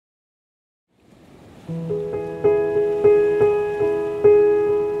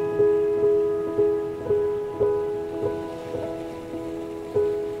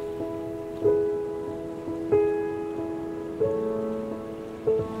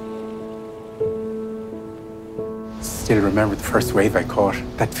Still remember the first wave I caught,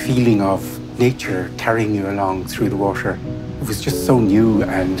 that feeling of nature carrying you along through the water. It was just so new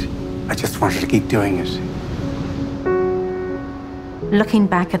and I just wanted to keep doing it. Looking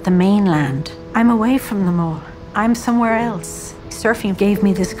back at the mainland, I'm away from them all. I'm somewhere else. Surfing gave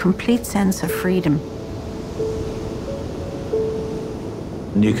me this complete sense of freedom.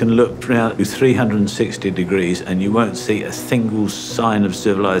 You can look around 360 degrees and you won't see a single sign of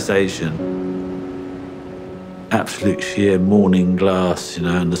civilization. Absolute sheer morning glass, you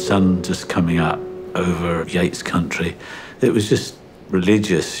know, and the sun just coming up over Yates country. It was just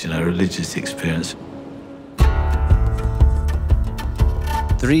religious, you know, religious experience.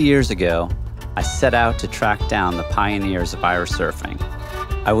 3 years ago, I set out to track down the pioneers of Irish surfing.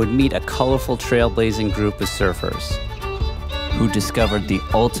 I would meet a colorful, trailblazing group of surfers who discovered the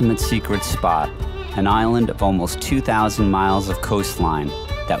ultimate secret spot, an island of almost 2,000 miles of coastline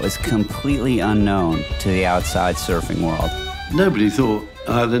that was completely unknown to the outside surfing world. Nobody thought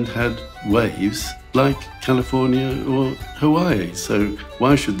Ireland had waves like California or Hawaii, so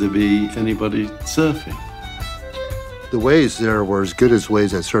why should there be anybody surfing? The waves there were as good as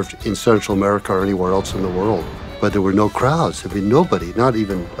waves that surfed in Central America or anywhere else in the world. But there were no crowds. I mean, nobody, not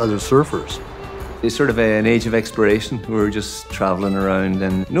even other surfers. It's sort of an age of exploration. We were just traveling around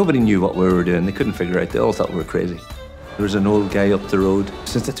and nobody knew what we were doing. They couldn't figure it out. They all thought we were crazy. There was an old guy up the road.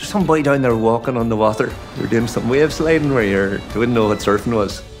 Said that there's some boy down there walking on the water. They're doing some wave sliding where they wouldn't know what surfing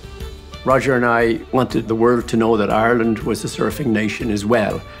was. Roger and I wanted the world to know that Ireland was a surfing nation as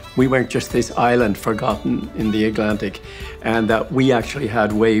well. We weren't just this island forgotten in the Atlantic, and that we actually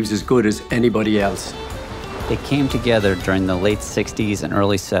had waves as good as anybody else. They came together during the late 60s and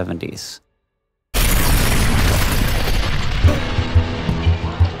early 70s,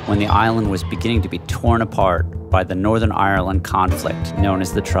 when the island was beginning to be torn apart by the Northern Ireland conflict known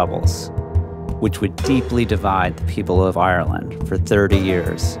as the Troubles, which would deeply divide the people of Ireland for 30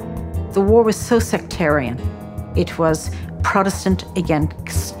 years. The war was so sectarian. It was Protestant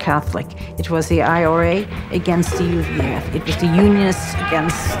against Catholic. It was the IRA against the UVF. It was the Unionists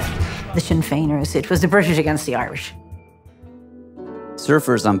against the Sinn Féiners. It was the British against the Irish.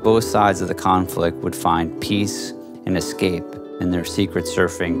 Surfers on both sides of the conflict would find peace and escape in their secret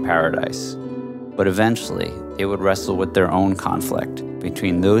surfing paradise. But eventually, they would wrestle with their own conflict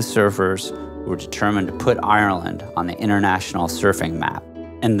between those surfers who were determined to put Ireland on the international surfing map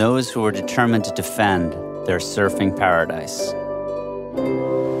and those who were determined to defend their surfing paradise.